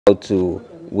how to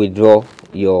withdraw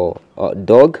your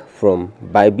dog from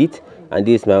Bybit, and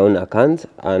this is my own account,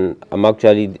 and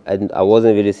I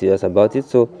wasn't really serious about it,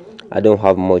 so I don't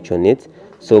have much on it.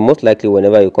 So most likely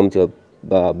whenever you come to your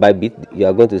Bybit, you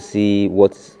are going to see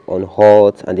what's on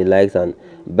hot and the likes, and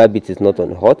Bybit is not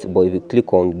on hot. But if you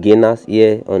click on gainers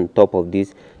here on top of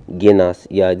this gainers,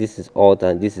 yeah, this is hot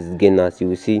and this is gainers, you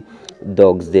will see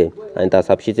dogs there, and it has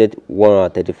appreciated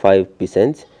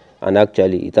 135%, and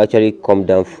it actually come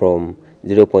down from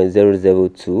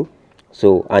 0.002.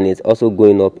 So, and it's also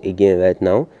going up again right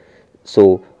now.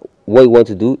 So what you want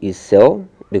to do is sell,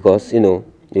 because you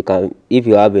can, if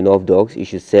you have enough dogs you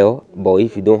should sell. But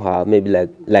if you don't have, maybe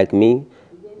like me,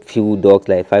 few dogs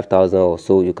like 5,000 or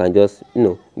so, you can just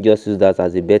just use that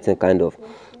as a betting kind of.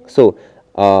 So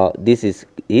this is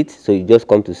it. So you just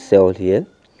come to sell here,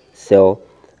 sell,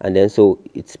 and then so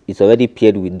it's already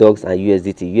paired with dogs and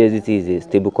USDT. USDT is a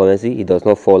stable currency, it does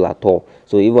not fall at all.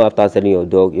 So even after selling your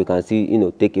dog, you can see,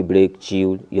 take a break,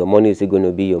 chill, your money is still going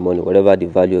to be your money, whatever the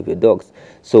value of your dogs.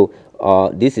 So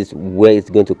this is where it's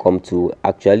going to come to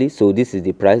actually. So this is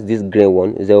the price. This green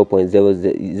one is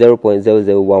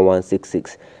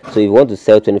 0.001166. So if you want to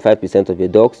sell 25% of your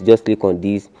dogs, just click on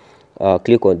this.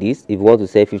 Click on this. If you want to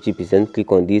sell 50%,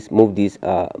 click on this. Move this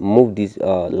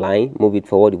line, move it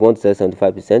forward. If you want to sell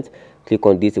 75%, click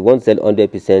on this. If you want to sell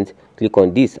 100%, click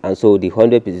on this. And so the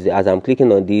 100%, as I'm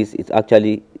clicking on this, it's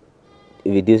actually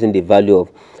reducing the value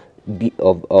of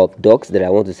dogs that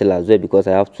I want to sell as well, because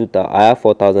I have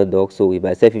 4,000 dogs. So if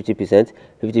I sell 50%,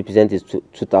 50% is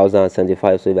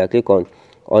 2,075. So if I click on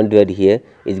 100 here,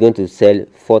 it's going to sell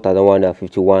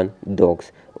 4,151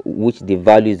 dogs, which the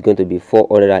value is going to be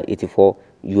 484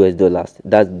 US dollars.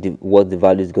 That's what the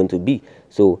value is going to be.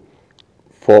 So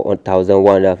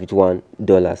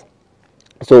 $4,151.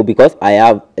 So because I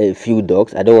have a few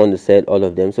dogs, I don't want to sell all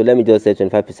of them, so let me just sell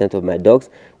 25% of my dogs,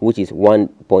 which is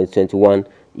 1.21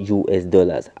 US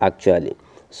dollars actually.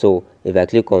 So if I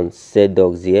click on sell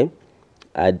dogs here,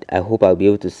 I hope I'll be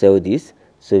able to sell this.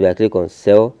 So if I click on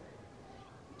sell,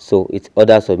 so it's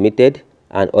order submitted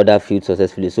and order filled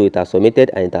successfully. So it has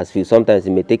submitted and it has filled. Sometimes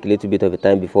it may take a little bit of a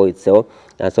time before it sells,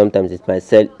 and sometimes it might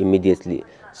sell immediately.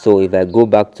 So if I go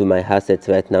back to my assets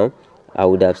right now, I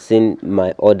would have seen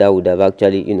my order would have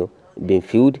actually been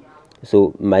filled.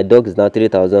 So my dog is now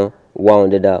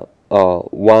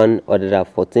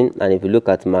 3,114, and if you look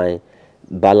at my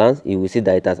balance, you will see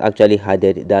that it has actually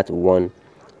added that one.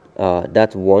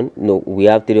 No, we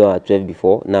have 312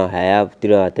 before. Now I have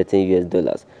 313 US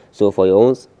dollars. So for your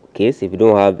own case, if you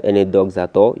don't have any dogs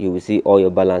at all, you will see all your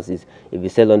balances. If you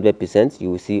sell 100%,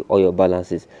 you will see all your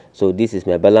balances. So this is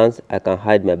my balance. I can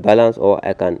hide my balance, or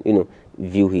I can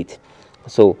view it.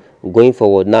 So going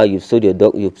forward, now you've sold your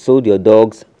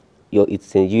dogs,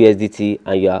 it's in USDT,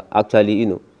 and you are actually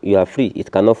you are free.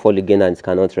 It cannot fall again and it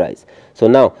cannot rise. So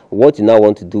now what you now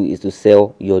want to do is to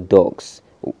sell your dogs.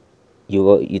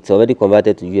 It's already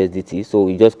converted to USDT, so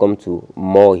you just come to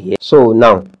more here. So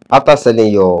now after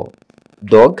selling your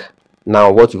dog,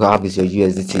 now what you have is your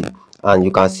USDT, and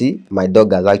you can see my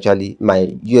dog has actually, my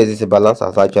USDT balance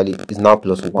is now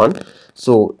 +1.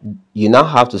 So you now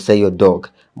have to sell your dog,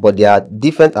 but there are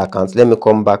different accounts. Let me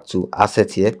come back to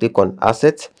assets here, click on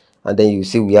assets, and then you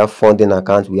see we have funding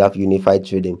account, we have unified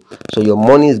trading. So your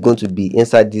money is going to be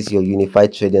inside this your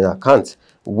unified trading account,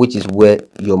 which is where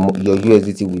your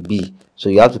USDT will be. So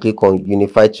you have to click on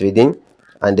unified trading,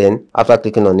 and then after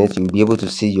clicking on it, you'll be able to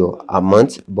see your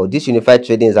amount. But this unified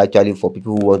trading is actually for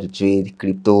people who want to trade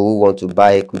crypto, who want to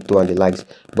buy crypto and the likes.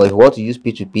 But if you want to use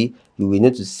P2P, you will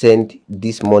need to send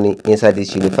this money inside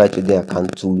this unified trading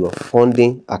account to your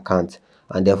funding account,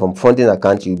 and then from funding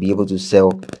account you'll be able to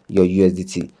sell your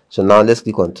USDT. So now let's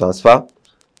click on transfer,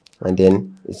 and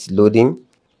then it's loading.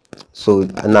 So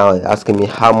now it's asking me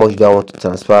how much do I want to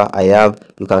transfer.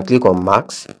 You can click on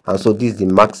max, and so this is the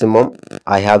maximum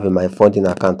I have in my funding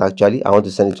account. Actually, I want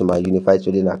to send it to my unified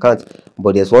trading account,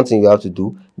 but there's one thing you have to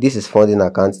do. This is funding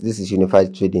account, this is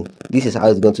unified trading. This is how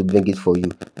it's going to bring it for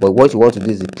you. But what you want to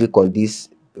do is to click on this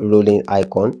rolling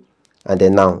icon, and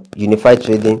then now unified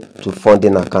trading to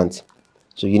funding account.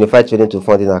 So unified trading to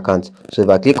funding account. So if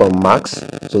I click on max,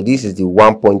 so this is the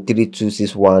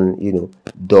 1.3261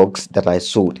 dogs that I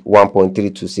sold,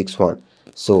 1.3261.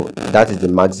 So that is the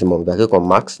maximum. If I click on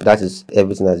max, that is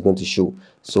everything that's going to show.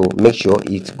 So make sure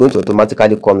it's going to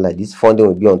automatically come like this. Funding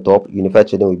will be on top, unified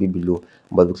trading will be below.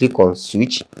 But if you click on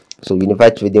switch, so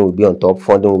unified trading will be on top,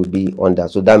 funding will be under.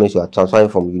 So that means you are transferring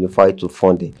from unified to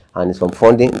funding, and it's from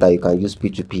funding that you can use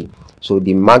P2P. So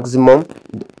the maximum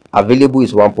available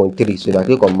is 1.3. So if I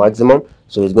click on maximum,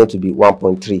 so it's going to be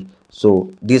 1.3.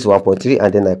 So this 1.3,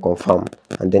 and then I confirm,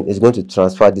 and then it's going to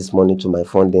transfer this money to my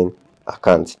funding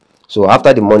account. So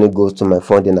after the money goes to my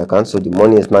funding account, so the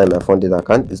money is now in my funding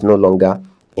account, it's no longer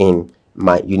in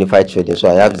my unified trading. So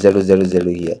I have 000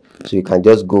 here. So you can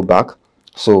just go back,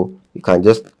 so you can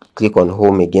just click on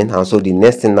home again, and so the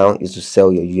next thing now is to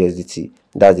sell your USDT.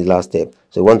 That's the last step.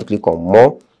 So you want to click on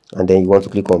more, and then you want to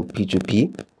click on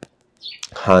P2P,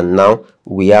 and now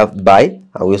we have buy,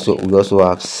 and we also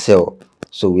have sell.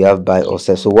 So we have buy or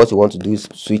sell. So what you want to do is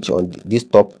switch on this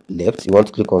top left, you want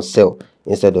to click on sell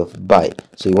instead of buy.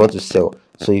 So you want to sell.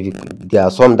 So if there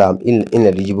are some that I'm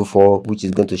ineligible for, which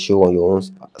is going to show on your own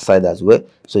side as well.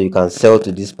 So you can sell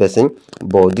to this person,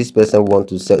 but this person want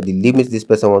to sell, the limit this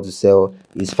person want to sell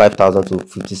is 5,000 to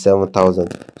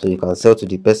 57,000. So you can sell to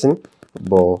the person,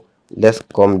 but let's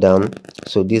come down.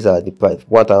 So these are the price,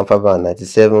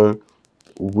 1,597,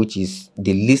 which is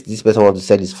the least this person wants to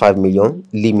sell is 5 million.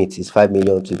 Limit is 5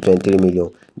 million to 23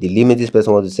 million. The limit this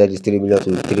person wants to sell is 3 million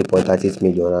to 3.38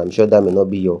 million. I'm sure that may not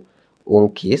be your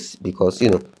own case, because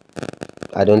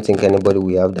I don't think anybody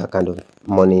will have that kind of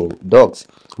money in dogs,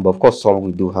 but of course some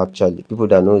we do actually. People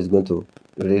that know is going to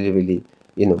really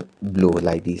blow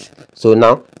like this. So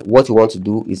now what you want to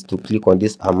do is to click on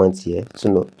this amount here.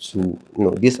 So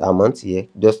this amount here,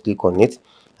 just click on it,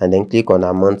 and then click on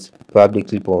amount. Probably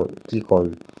click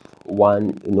on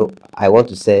one. I want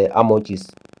to say how much is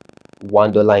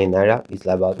 $1 in Naira. It's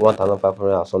like about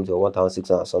 1,500 or something, or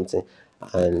 1,600 or something.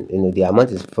 And the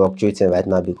amount is fluctuating right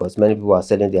now because many people are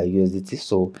selling their USDT,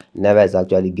 so Naira is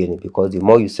actually gaining, because the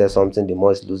more you sell something, the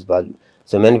more it lose value.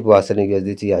 So many people are selling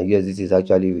USDT, and USDT is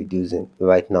actually reducing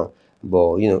right now.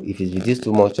 But if it's reduced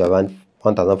too much to around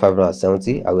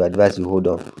 1,570, I will advise you hold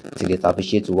on till it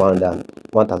appreciates to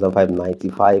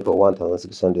 1,595 or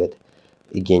 1,600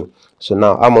 again. So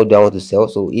now how much do I want to sell?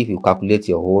 So if you calculate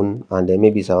your own, and then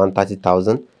maybe it's around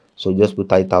 30,000, so just put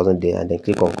 30,000 there, and then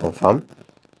click on confirm,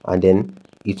 and then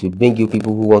it will bring you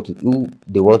people who want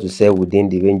to sell within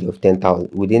the range of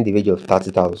 10,000, within the range of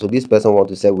 30,000. So this person want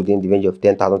to sell within the range of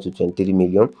 10,000 to 23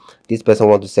 million. This person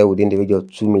want to sell within the range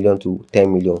of 2 million to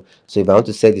 10 million. So if I want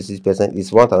to sell this person,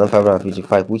 it's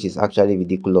 1,555, which is actually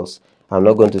ridiculous. I'm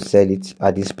not going to sell it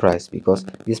at this price because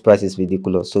this price is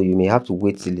ridiculous. So you may have to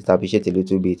wait till it appreciates a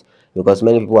little bit, because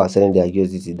many people are selling their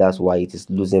USDT. That's why it is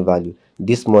losing value.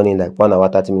 This morning, like 1 hour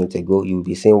 30 minutes ago, you will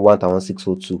be seeing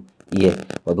 1,602 here,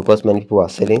 but because many people are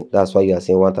selling, that's why you are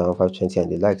seeing 1,520 and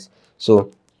the likes.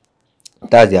 So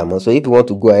that's the amount. So if you want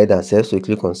to go ahead and sell, so you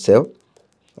click on sell,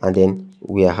 and then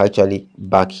we are actually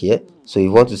back here. So if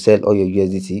you want to sell all your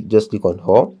USDT, just click on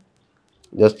all,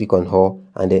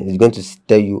 and then it's going to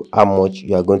tell you how much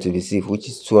you are going to receive, which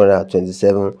is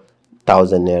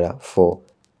 227,000 Naira for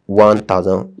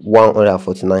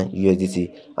 1,149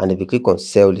 USDT. And if you click on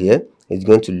sell here, it's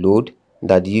going to load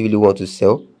that you really want to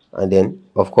sell, and then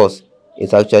of course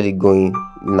it's actually going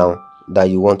now that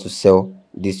you want to sell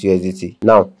this USDT.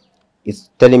 Now it's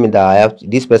telling me that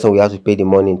this person will have to pay the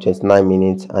money in 29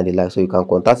 minutes and the like. So you can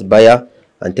contact buyer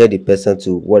and tell the person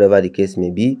to whatever the case may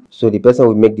be. So the person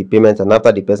will make the payment, and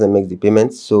after the person makes the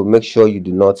payment, so make sure you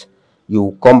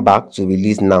come back to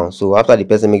release now. So after the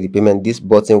person makes the payment, this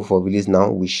button for release now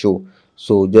will show.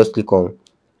 So just click on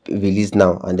release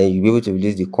now, and then you'll be able to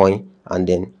release the coin, and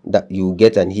then that you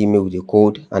get an email with the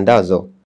code, and that's all.